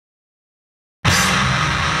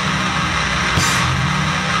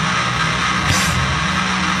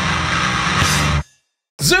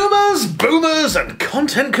gamers and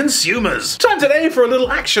content consumers. Time today for a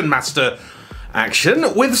little Action Master action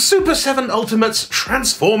with Super7 Ultimate's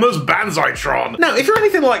Transformers Banzai-Tron. Now, if you're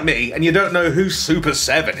anything like me and you don't know who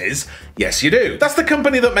Super7 is, yes you do. That's the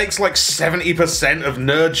company that makes like 70% of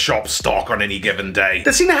Nerd Shop stock on any given day.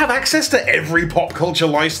 They seem to have access to every pop culture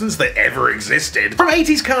license that ever existed, from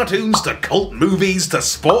 80s cartoons to cult movies to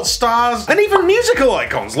sports stars, and even musical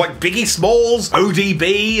icons like Biggie Smalls,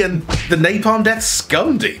 ODB, and the Napalm Death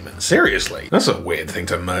Scum Demon. Seriously, that's a weird thing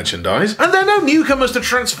to merchandise. And they're no newcomers to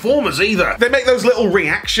Transformers either. They make those little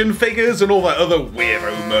reaction figures and all that other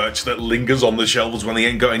weirdo merch that lingers on the shelves when they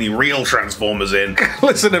ain't got any real Transformers in.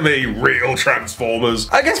 Listen to me, real Transformers.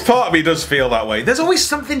 I guess part of me does feel that way. There's always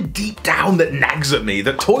something deep down that nags at me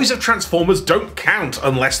that toys of Transformers don't count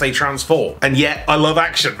unless they transform. And yet, I love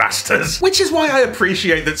Action Masters. Which is why I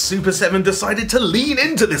appreciate that Super7 decided to lean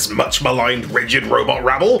into this much maligned rigid robot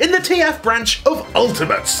rabble in the TF branch of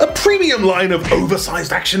Ultimates. A premium line of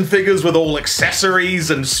oversized action figures with all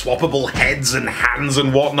accessories and swappable heads and hands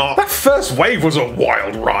and whatnot. That first wave was a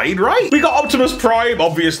wild ride, right? We got Optimus Prime,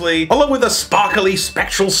 obviously, along with a sparkly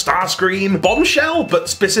spectral Starscream, Bombshell, but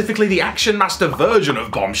specifically the Action Master version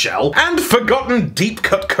of Bombshell, and forgotten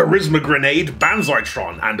deep-cut charisma grenade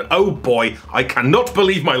Banzai-Tron, and oh boy, I cannot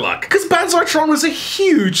believe my luck, because Banzai-Tron was a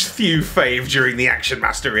huge Thew fave during the Action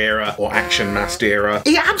Master era, or Action Master era.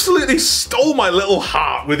 He absolutely stole my little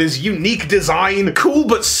heart with his unique design, cool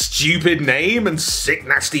but stupid name, and sick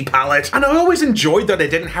nasty palette, and I always enjoyed that I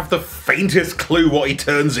didn't have the faintest clue what he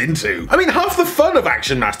turns into. I mean, half the fun of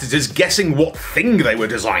Action Masters is guessing what thing they were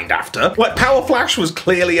designed after. Like, Power Flash was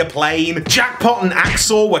clearly a plane, Jackpot and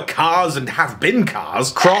Axor were cars and have been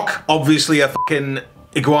cars, Croc, obviously a fucking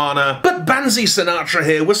iguana. But Banzai Sinatra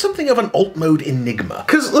here was something of an alt-mode enigma.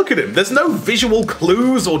 Cause look at him, there's no visual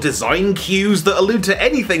clues or design cues that allude to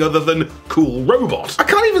anything other than cool robot. I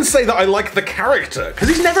can't even say that I like the character, cause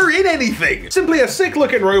he's never in anything. Simply a sick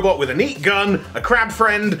looking robot with a neat gun, a crab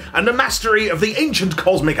friend, and a mastery of the ancient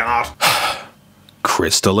cosmic art.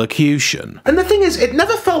 Crystallocution. And the thing is, it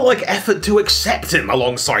never felt like effort to accept him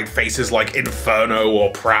alongside faces like Inferno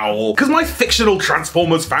or Prowl, because my fictional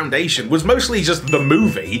Transformers foundation was mostly just the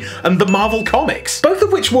movie and the Marvel comics, both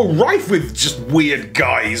of which were rife with just weird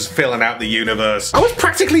guys filling out the universe. I was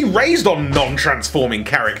practically raised on non-transforming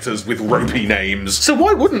characters with ropey names, so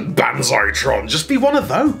why wouldn't Banzai-Tron just be one of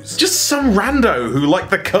those? Just some rando who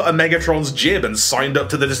liked the cut of Megatron's jib and signed up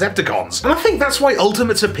to the Decepticons. And I think that's why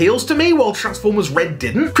Ultimates appeals to me while Transformers Red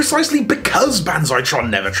didn't, precisely because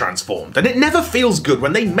Banzai-Tron never transformed, and it never feels good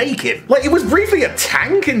when they make him. Like, it was briefly a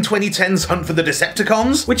tank in 2010's Hunt for the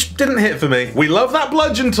Decepticons, which didn't hit for me. We love that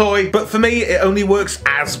Bludgeon toy, but for me it only works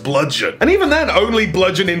as Bludgeon. And even then, only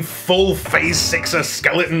Bludgeon in full Phase 6er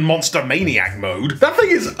Skeleton Monster Maniac mode. That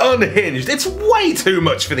thing is unhinged. It's way too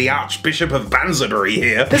much for the Archbishop of Banzabury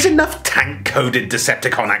here. There's enough tank-coded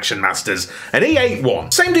Decepticon Action Masters, and he ain't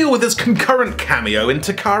one. Same deal with his concurrent cameo in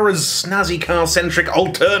Takara's snazzy car-centric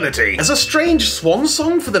Alternity as a strange swan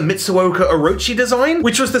song for the Mitsuoka Orochi design,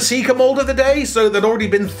 which was the Seeker mold of the day, so there'd already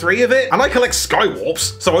been 3 of it, and I collect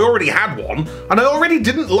Skywarps, so I already had one, and I already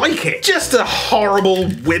didn't like it. Just a horrible,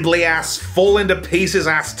 wibbly ass, fall into pieces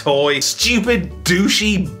ass toy, stupid,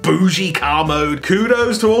 douchey, bougie car mode,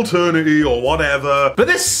 kudos to Alternity or whatever, but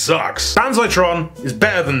this sucks. Banzai-Tron is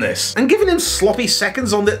better than this, and giving him sloppy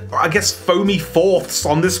seconds on the, I guess, foamy fourths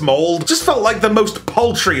on this mold just felt like the most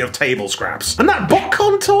paltry of table scraps. And that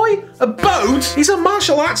Botcon toy? A boat? He's a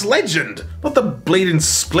martial arts legend, not the bleeding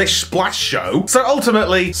splish splash show. So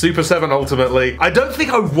ultimately, Super7 ultimately, I don't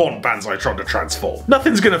think I want Banzai-Tron to transform.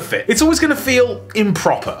 Nothing's gonna fit. It's always gonna feel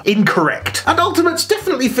improper, incorrect. And Ultimates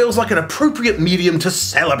definitely feels like an appropriate medium to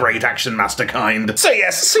celebrate Action Master kind. So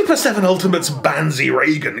yes, Super7 Ultimates Banzai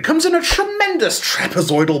Reagan comes in a tremendous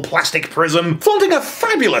trapezoidal plastic prism, flaunting a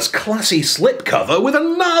fabulous classy slipcover with a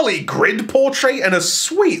gnarly grid portrait and a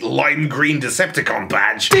sweet lime green Decepticon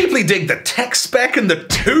badge. Deeply dig the tech spec and the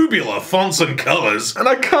tubular fonts and colours, and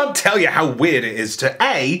I can't tell you how weird it is to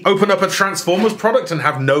A, open up a Transformers product and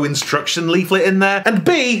have no instruction leaflet in there, and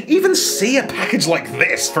B, even see a package like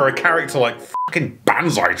this for a character like fucking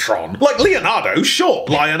Banzai-Tron. Like Leonardo, sure.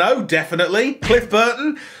 Lion-O, definitely. Cliff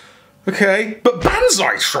Burton, okay, but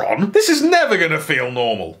Banzai-Tron? This is never gonna feel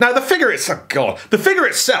normal. Now the figure itself, God, the figure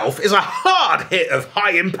itself is a hard hit of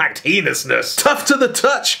high impact heinousness. Tough to the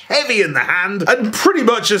touch, heavy in the hand, and pretty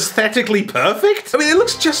much aesthetically perfect. I mean, it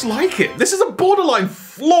looks just like it. This is a borderline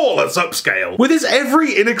flawless upscale, with his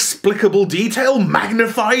every inexplicable detail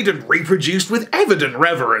magnified and reproduced with evident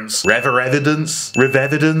reverence. Reveredence?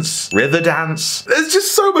 River dance? There's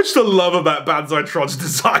just so much to love about Banzai-Tron's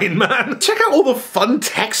design, man. Check out all the fun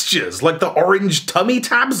textures, like the orange tummy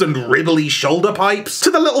tabs and ribbly shoulder pipes,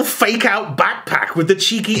 to the little fake-out backpack with the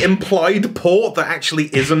cheeky implied port that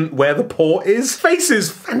actually isn't where the port is. Face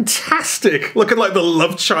is fantastic, looking like the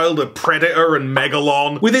love child of Predator and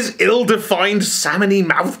Megalon, with his ill-defined salmon-y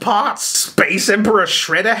mouth parts, Space Emperor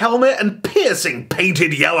Shredder helmet, and piercing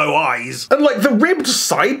painted yellow eyes. And like the ribbed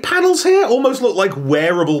side panels here almost look like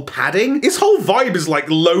wearable padding. His whole vibe is like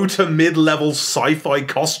low to mid-level sci-fi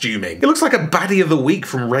costuming. It looks like a baddie of the week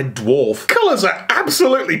from Red Dwarf. Colors are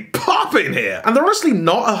absolutely popping here, and they're honestly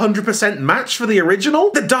not 100% match for the original.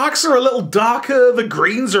 The darks are a little darker, the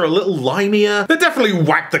greens are a little limier. They definitely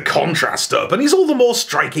whacked the contrast up, and he's all the more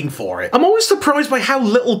striking for it. I'm always surprised by how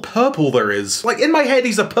little purple there is. Like, in my head,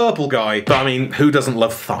 he's a purple guy, but I mean, who doesn't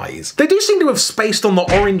love thighs? They do seem to have spaced on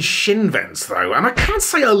the orange shin vents, though, and I can't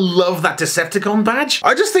say I love that Decepticon badge.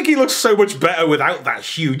 I just think he looks so much better without that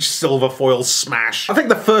huge silver foil smash. I think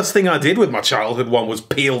the first thing I did with my childhood one was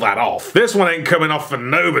peel that off. This one ain't coming off for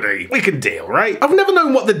nobody. We can deal, right? I've never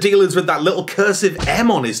known what the deal is with that little cursive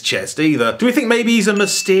M on his chest either. Do we think maybe he's a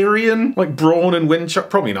Mysterian? Like Brawn and Windchuck?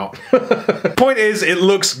 Probably not. Point is, it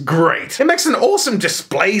looks great. It makes an awesome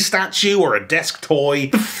display statue or a desk toy.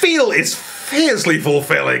 The feel is fiercely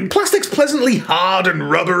fulfilling. Plastic's pleasantly hard and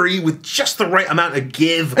rubbery with just the right amount of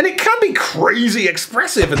give, and it can be crazy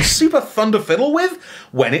expressive and super fun to fiddle with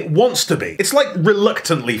when it wants to be. It's like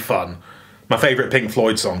reluctantly fun. My favourite Pink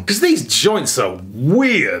Floyd song. Because these joints are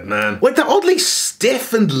weird, man. Like, they're oddly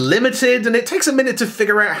stiff and limited, and it takes a minute to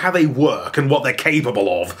figure out how they work and what they're capable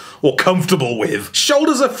of, or comfortable with.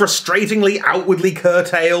 Shoulders are frustratingly outwardly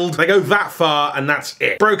curtailed. They go that far, and that's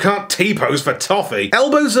it. Bro can't T-pose for toffee.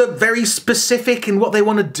 Elbows are very specific in what they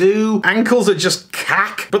want to do. Ankles are just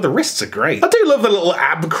cack, but the wrists are great. I do love the little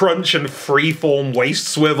ab crunch and freeform waist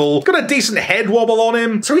swivel. Got a decent head wobble on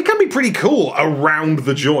him, so he can be pretty cool around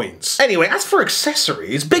the joints. Anyway, as for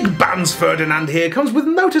accessories, Big Banz Ferdinand here comes with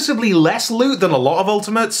noticeably less loot than a lot of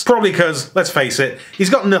Ultimates. Probably because, let's face it, he's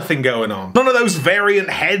got nothing going on. None of those variant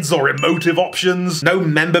heads or emotive options, no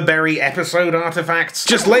Memberberry episode artifacts,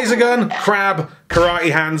 just laser gun, crab,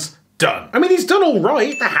 karate hands, done. I mean, he's done all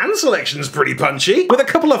right. The hand selection's pretty punchy, with a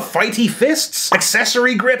couple of fighty fists,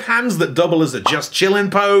 accessory grip hands that double as a just chillin'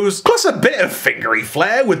 pose, plus a bit of fingery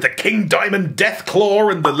flair with the King Diamond Death Claw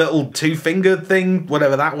and the little two-fingered thing,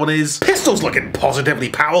 whatever that one is. Pistol's looking positively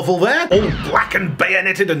powerful there, all black and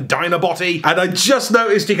bayoneted and Dinobot-y, and I just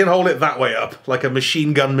noticed he can hold it that way up, like a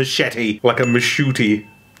machine gun machete, like a machooty.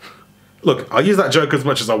 Look, I'll use that joke as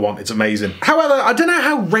much as I want, it's amazing. However, I don't know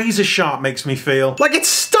how razor sharp makes me feel. Like, it's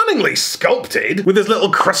stunningly sculpted, with his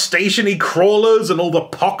little crustacean-y crawlers and all the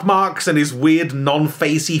pockmarks and his weird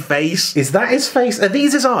non-facey face. Is that his face? Are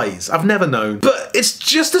these his eyes? I've never known. But it's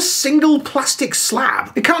just a single plastic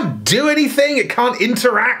slab. It can't do anything, it can't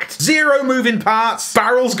interact. Zero moving parts,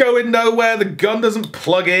 barrels going nowhere, the gun doesn't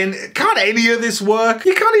plug in. Can't any of this work?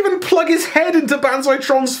 You can't even plug his head into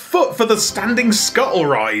Banzai-Tron's foot for the standing scuttle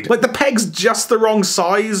ride. Like, the peg's just the wrong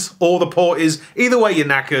size, or the port is. Either way, you're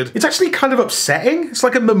knackered. It's actually kind of upsetting. It's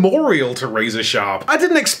like a memorial to Razor Sharp. I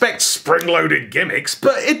didn't expect spring-loaded gimmicks,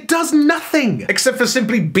 but it does nothing, except for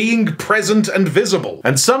simply being present and visible.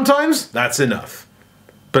 And sometimes, that's enough.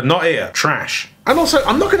 But not here. Trash. And also,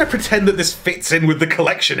 I'm not going to pretend that this fits in with the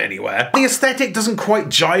collection anywhere. The aesthetic doesn't quite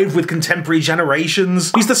jive with contemporary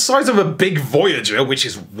generations. He's the size of a big Voyager, which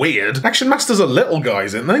is weird. Action Masters are little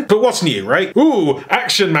guys, aren't they? But what's new, right? Ooh,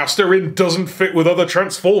 Action Master in doesn't fit with other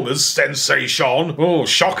Transformers, sensation. Oh,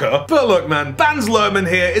 shocker. But look, man, Banz Lerman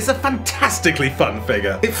here is a fantastically fun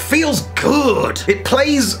figure. It feels good. It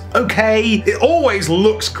plays okay. It always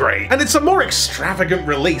looks great. And it's a more extravagant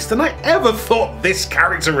release than I ever thought this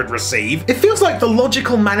character would receive. It feels like the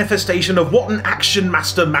logical manifestation of what an Action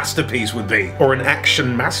Master masterpiece would be. Or an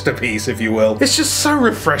action masterpiece, if you will. It's just so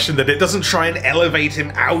refreshing that it doesn't try and elevate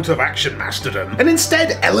him out of Action Masterdom, and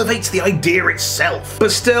instead elevates the idea itself.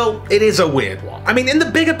 But still, it is a weird one. I mean, in the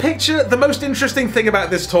bigger picture, the most interesting thing about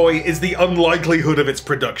this toy is the unlikelihood of its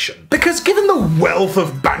production. Because given the wealth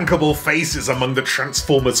of bankable faces among the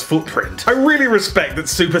Transformers footprint, I really respect that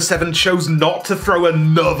Super7 chose not to throw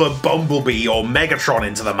another Bumblebee or Megatron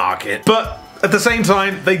into the market. But at the same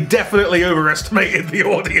time, they definitely overestimated the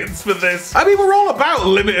audience for this. I mean, we're all about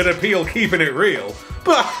limited appeal, keeping it real.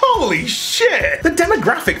 But holy shit! The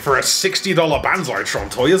demographic for a $60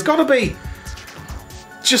 Banzai-Tron toy has gotta be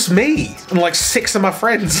just me and like 6 of my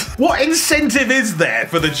friends. What incentive is there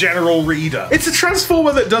for the general reader? It's a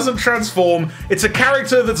Transformer that doesn't transform, it's a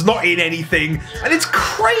character that's not in anything, and it's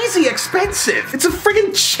crazy expensive. It's a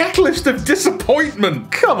friggin' checklist of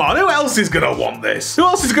disappointment. Come on, who else is gonna want this? Who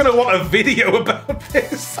else is gonna want a video about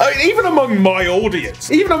this? I mean, even among my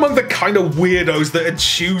audience, even among the kind of weirdos that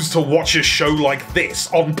choose to watch a show like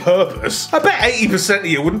this on purpose, I bet 80% of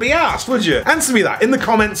you wouldn't be asked, would you? Answer me that in the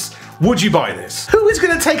comments. Would you buy this? Who is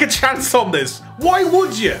going to take a chance on this? Why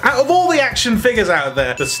would you? Out of all the action figures out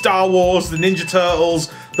there, the Star Wars, the Ninja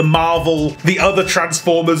Turtles, the Marvel, the other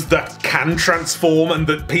Transformers that can transform and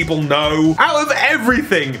that people know, out of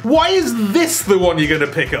everything, why is this the one you're going to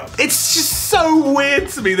pick up? It's just so weird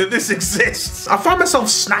to me that this exists. I find myself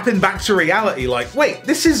snapping back to reality like, wait,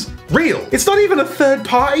 this is real. It's not even a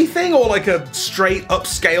third-party thing or like a straight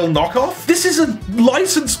upscale knockoff. This is a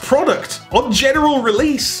licensed product on general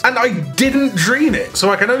release, and I didn't dream it. So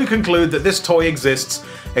I can only conclude that this toy exists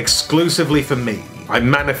exclusively for me. I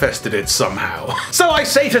manifested it somehow. So I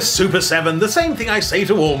say to Super7 the same thing I say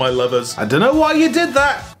to all my lovers. I don't know why you did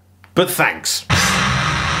that, but thanks.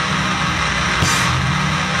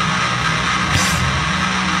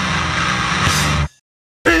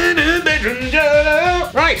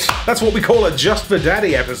 Right, that's what we call a Just for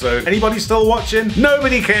Daddy episode. Anybody still watching?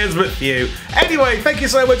 Nobody cares but Thew. Anyway, thank you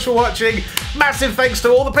so much for watching. Massive thanks to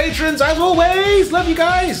all the patrons, as always. Love you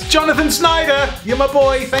guys. Jonathan Snyder, you're my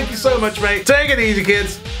boy. Thank you so much, mate. Take it easy,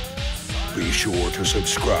 kids. Be sure to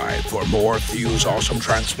subscribe for more Thew's awesome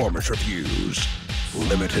Transformers reviews.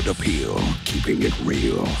 Limited appeal, keeping it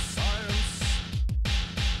real.